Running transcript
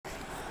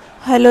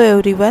Hello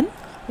everyone,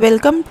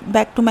 welcome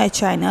back to my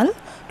channel.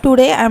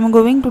 Today I am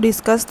going to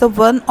discuss the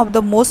one of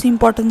the most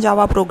important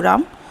Java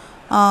program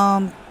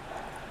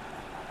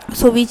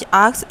which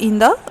asks in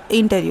the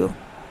interview.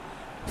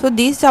 So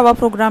this Java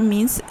program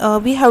means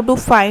we have to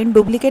find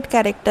duplicate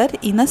character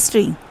in a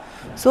string.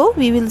 So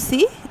we will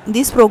see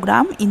this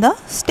program in a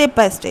step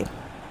by step.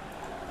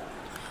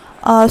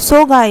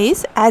 So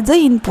guys, as a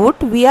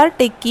input we are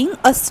taking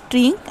a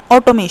string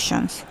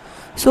automations.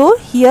 So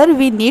here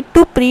we need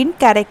to print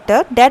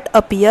character that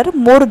appear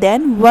more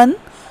than one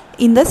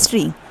in the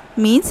string.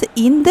 Means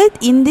in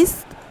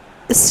this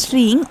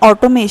string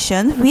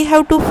automation we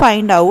have to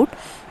find out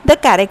the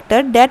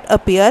character that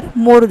appear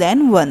more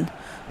than one.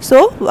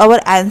 So our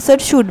answer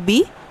should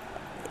be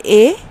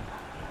A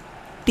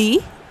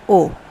T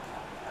O.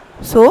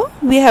 So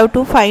we have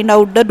to find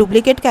out the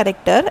duplicate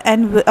character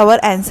and our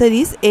answer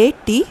is A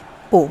T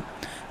O.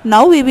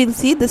 Now we will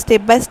see the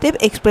step by step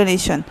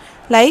explanation.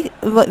 Like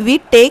we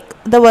take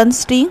the one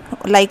string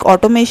like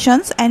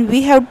automations and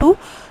we have to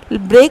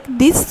break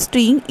this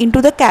string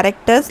into the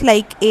characters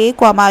like A,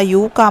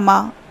 U,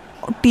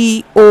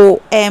 T,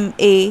 O, M,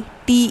 A,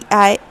 T,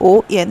 I,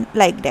 O, N,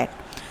 like that.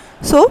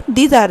 So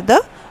these are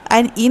the,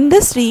 and in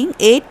the string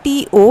A,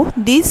 T, O,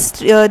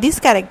 these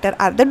character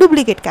are the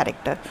duplicate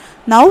character.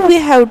 Now we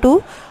have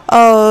to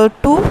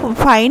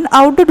find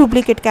out the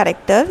duplicate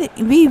character,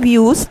 we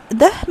use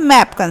the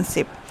map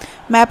concept.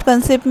 Map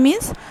concept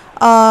means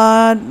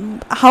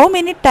how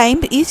many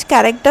times each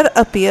character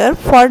appear.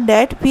 For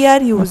that we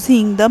are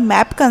using the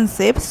map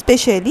concept,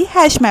 especially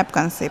hash map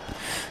concept.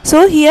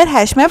 So here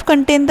hash map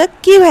contain the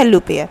key value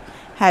pair.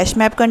 Hash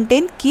map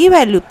contain key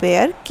value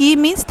pair. Key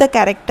means the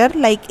character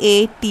like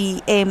A,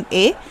 T, M,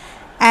 A,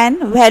 and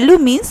value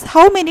means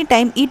how many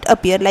times it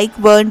appear like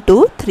 1,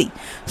 2, 3.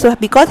 So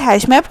because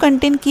hash map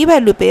contain key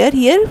value pair,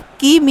 here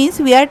key means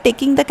we are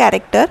taking the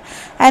character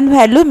and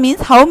value means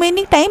how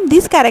many times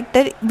this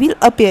character will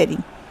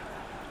appearing.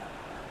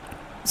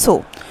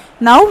 So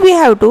now we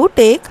have to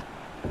take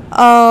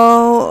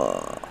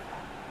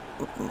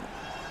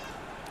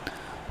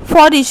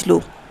for each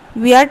loop.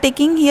 We are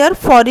taking here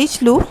for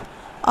each loop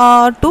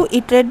to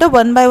iterate the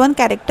one by one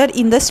character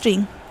in the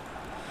string.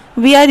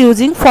 We are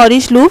using for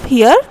each loop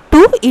here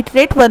to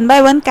iterate one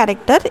by one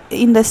character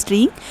in the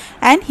string,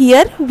 and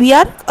here we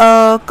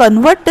are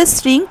convert the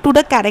string to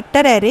the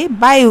character array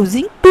by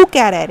using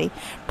to-char array.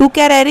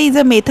 To-char array is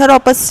a method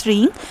of a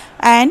string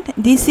and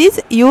this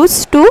is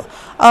used to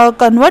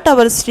convert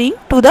our string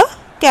to the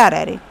char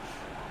array.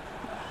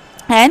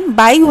 And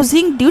by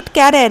using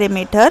char array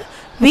method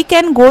we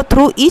can go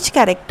through each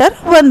character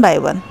one by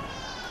one.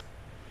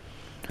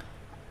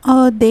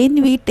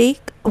 Then we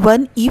take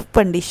one if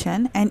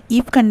condition, and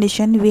if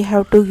condition we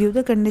have to give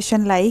the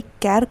condition like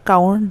char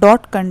count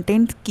dot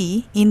content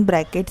key in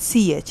bracket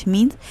ch,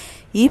 means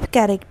if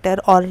character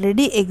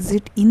already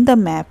exist in the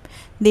map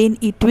then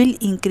it will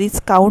increase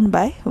count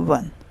by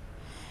 1,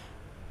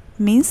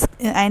 means,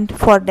 and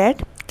for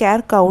that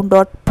char count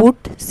dot put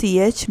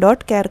ch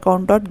dot char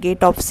count dot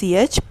get of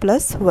ch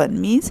plus 1,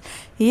 means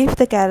if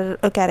the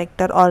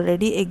character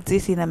already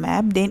exists in a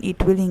map then it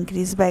will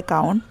increase by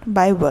count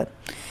by 1.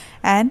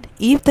 And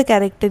if the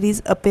character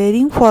is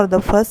appearing for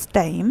the first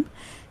time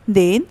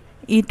then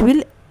it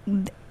will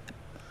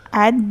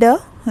add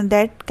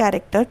that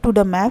character to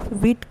the map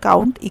with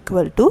count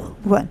equal to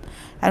 1,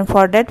 and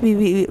for that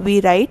we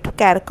write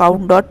char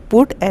count dot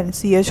put and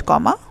ch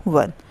comma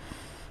 1.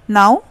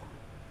 Now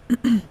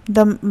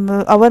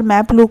our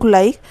map look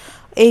like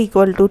A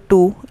equal to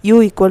 2,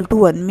 U equal to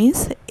 1,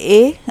 means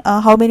A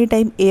how many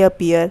time A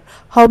appear,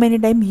 how many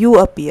time U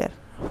appear,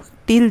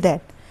 till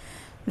that,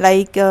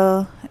 like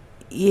A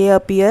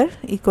appear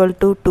equal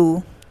to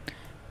 2,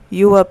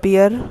 U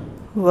appear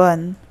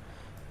 1,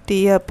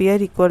 T appear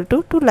equal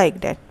to 2, like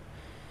that.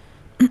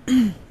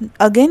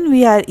 Again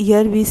we are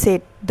here, we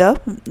set the,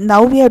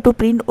 now we have to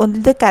print only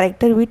the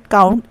character with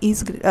count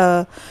is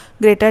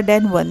greater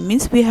than 1,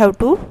 means we have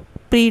to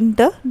print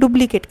the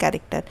duplicate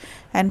character,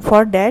 and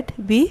for that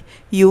we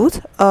use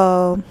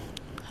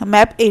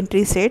map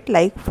entry set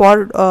like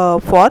for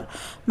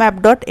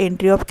map dot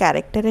entry of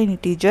character and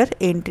integer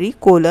entry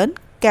colon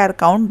char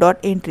count dot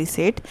entry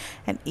set,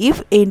 and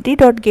if entry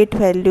dot get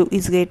value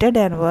is greater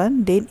than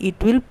 1 then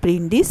it will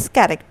print this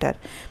character,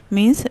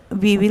 means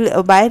we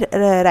will by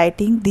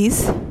writing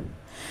this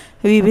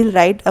we will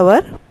write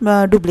our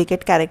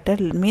duplicate character,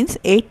 means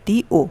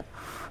ATO.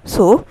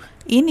 So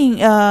in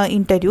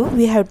interview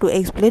we have to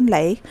explain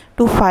like,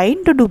 to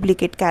find the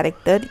duplicate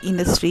character in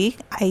a string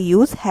I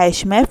use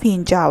hash map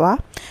in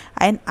Java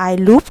and I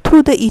loop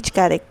through the each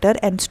character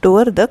and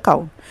store the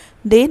count.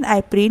 Then I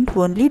print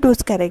only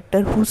those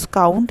characters whose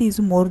count is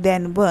more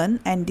than 1,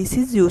 and this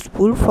is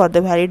useful for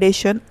the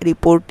validation,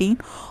 reporting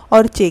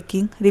or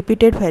checking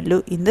repeated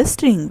value in the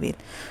string wheel.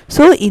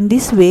 So in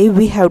this way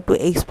we have to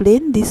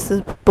explain this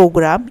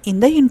program in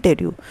the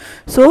interview.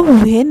 So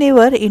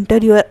whenever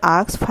interviewer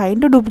asks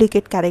find a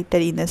duplicate character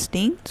in a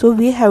string, so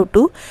we have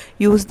to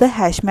use the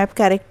hash map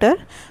character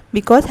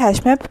because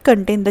hash map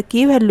contain the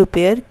key value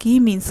pair. Key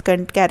means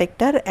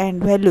character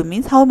and value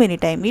means how many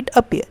time it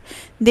appear.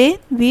 Then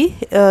we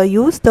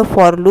use the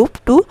for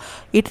loop to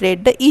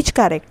iterate the each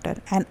character,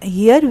 and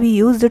here we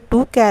use the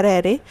to-char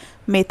array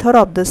method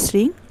of the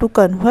string to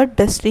convert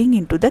the string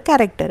into the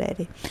character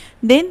array.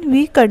 Then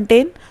we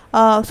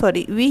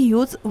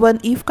use one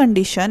if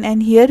condition,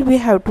 and here we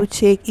have to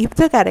check if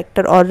the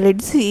character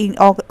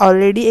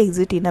already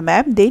exist in a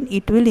map, then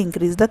it will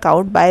increase the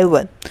count by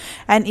 1,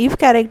 and if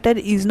character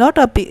is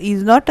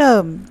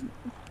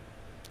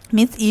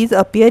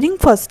appearing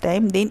first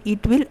time, then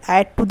it will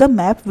add to the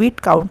map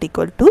with count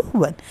equal to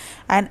 1.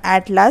 And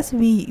at last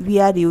we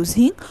are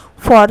using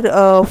for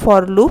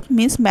loop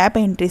means map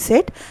entry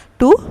set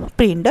to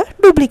print the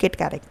duplicate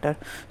character.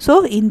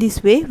 So in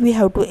this way we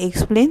have to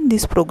explain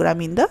this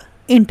program in the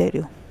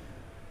interview.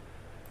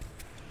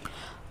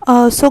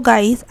 So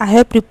guys, I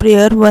have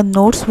prepared one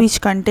notes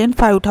which contain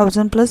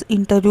 5000 plus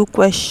interview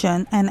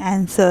question and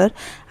answer.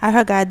 I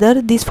have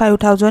gathered these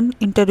 5000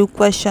 interview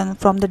question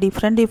from the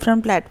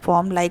different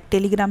platform like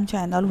Telegram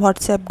channel,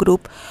 WhatsApp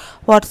group,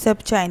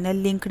 WhatsApp channel,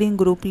 LinkedIn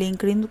group,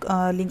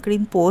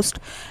 LinkedIn post,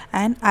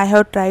 and I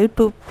have tried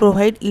to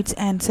provide its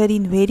answer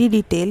in very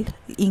detail,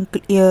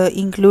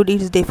 include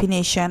its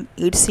definition,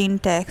 its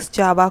syntax,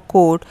 Java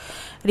code,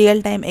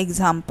 real-time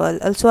example.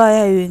 Also I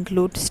have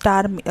include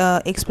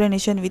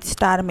explanation with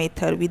star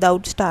method,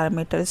 without star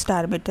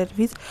method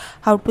with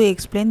how to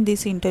explain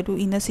this interview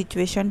in a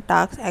situation,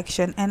 task,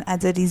 action, and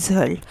as a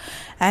result.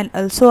 And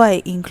also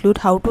I include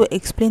how to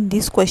explain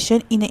this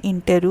question in an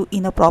interview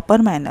in a proper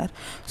manner.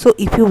 So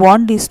if you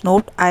want this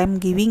note, I am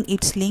giving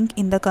its link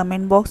in the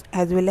comment box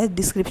as well as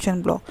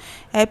description block.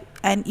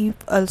 And if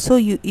also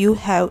you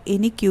have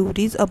any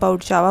queries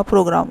about Java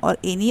program or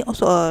any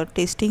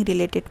testing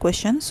related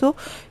questions, so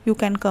you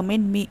can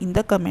comment me in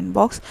the comment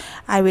box.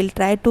 I will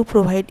try to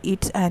provide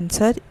its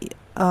answer.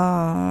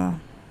 And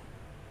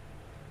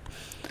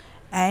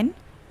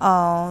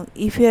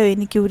if you have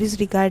any queries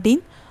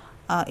regarding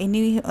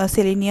any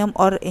Selenium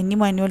or any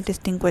manual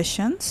testing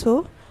questions,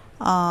 so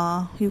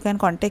you can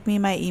contact me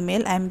my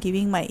email. I am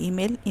giving my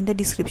email in the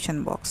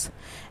description box.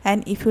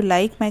 And if you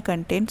like my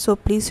content, so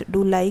please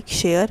do like,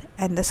 share,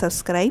 and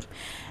subscribe,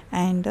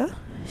 and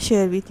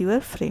share with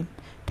your friend.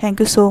 Thank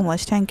you so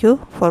much. Thank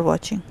you for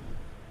watching.